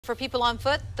For people on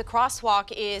foot, the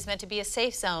crosswalk is meant to be a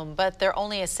safe zone, but they're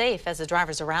only as safe as the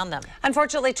drivers around them.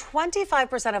 Unfortunately,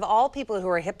 25% of all people who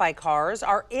are hit by cars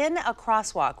are in a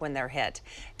crosswalk when they're hit.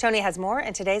 Tony has more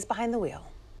in today's Behind the Wheel.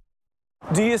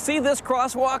 Do you see this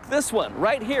crosswalk? This one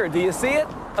right here. Do you see it?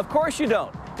 Of course you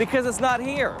don't, because it's not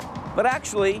here. But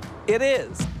actually, it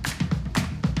is.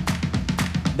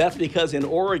 That's because in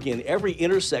Oregon, every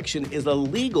intersection is a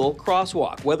legal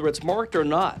crosswalk, whether it's marked or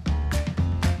not.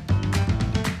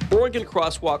 Oregon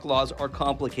crosswalk laws are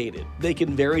complicated. They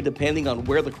can vary depending on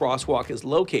where the crosswalk is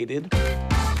located,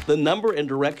 the number and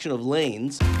direction of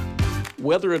lanes,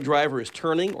 whether a driver is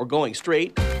turning or going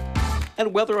straight,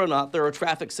 and whether or not there are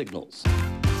traffic signals.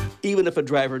 Even if a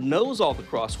driver knows all the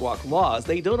crosswalk laws,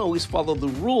 they don't always follow the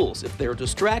rules if they're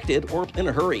distracted or in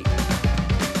a hurry.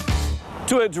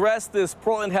 To address this,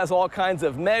 Portland has all kinds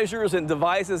of measures and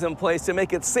devices in place to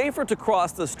make it safer to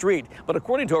cross the street. But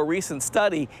according to a recent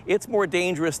study, it's more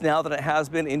dangerous now than it has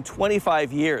been in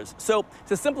 25 years. So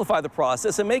to simplify the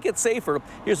process and make it safer,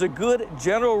 here's a good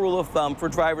general rule of thumb for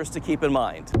drivers to keep in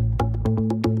mind.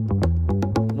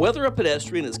 Whether a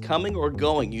pedestrian is coming or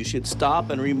going, you should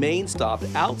stop and remain stopped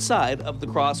outside of the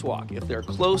crosswalk if they're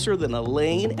closer than a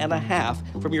lane and a half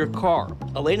from your car.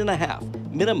 A lane and a half,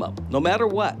 minimum, no matter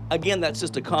what. Again, that's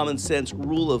just a common sense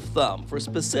rule of thumb. For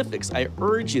specifics, I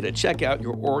urge you to check out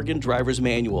your Oregon Driver's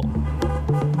Manual.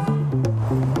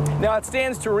 Now, it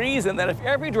stands to reason that if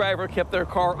every driver kept their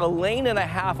car a lane and a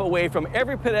half away from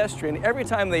every pedestrian every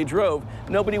time they drove,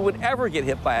 nobody would ever get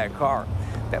hit by a car.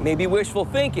 That may be wishful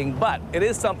thinking, but it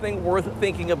is something worth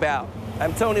thinking about.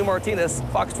 I'm Tony Martinez,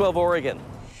 Fox 12 Oregon.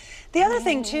 The other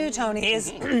thing, too, Tony,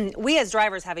 is we as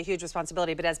drivers have a huge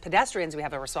responsibility, but as pedestrians, we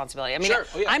have a responsibility. I mean, Sure.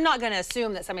 I'm not going to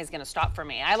assume that somebody's going to stop for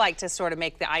me. I like to sort of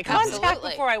make the eye contact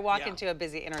before I walk into a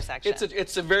busy intersection.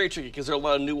 It's a very tricky because there are a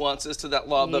lot of nuances to that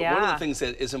law, but one of the things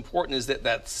that is important is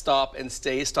that stop and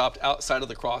stay stopped outside of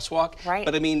the crosswalk. Right.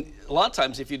 But I mean, a lot of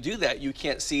times if you do that, you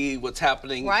can't see what's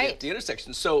happening at the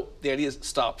intersection. So the idea is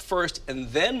stop first and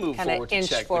then move forward to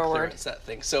check the clearance, that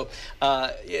thing. So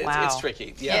it's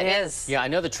tricky. Yeah. It is. Yeah,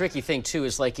 another tricky thing too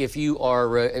is like if you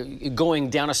are going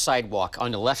down a sidewalk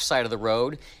on the left side of the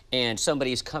road and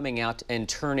somebody's coming out and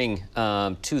turning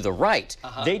to the right,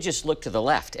 they just look to the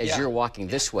left as you're walking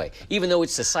this way, even though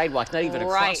it's a sidewalk, not even a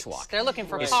crosswalk. They're looking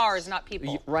for cars, not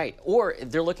people. Right, or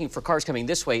they're looking for cars coming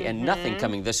this way and nothing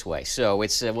coming this way. So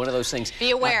it's one of those things.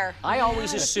 Be aware. I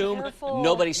always assume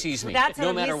nobody sees me,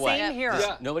 no matter what. Same here.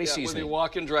 Yeah. Nobody sees me. Whether you're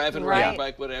walking, driving, riding a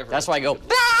bike, whatever. That's why I go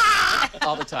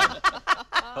all the time.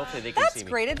 Hopefully they can see me. That's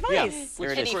great advice.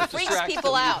 There it And is. he freaks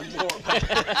people out.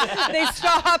 They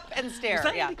stop and stare.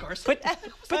 Put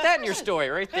that in your story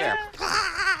right there.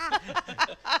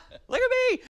 Look at me.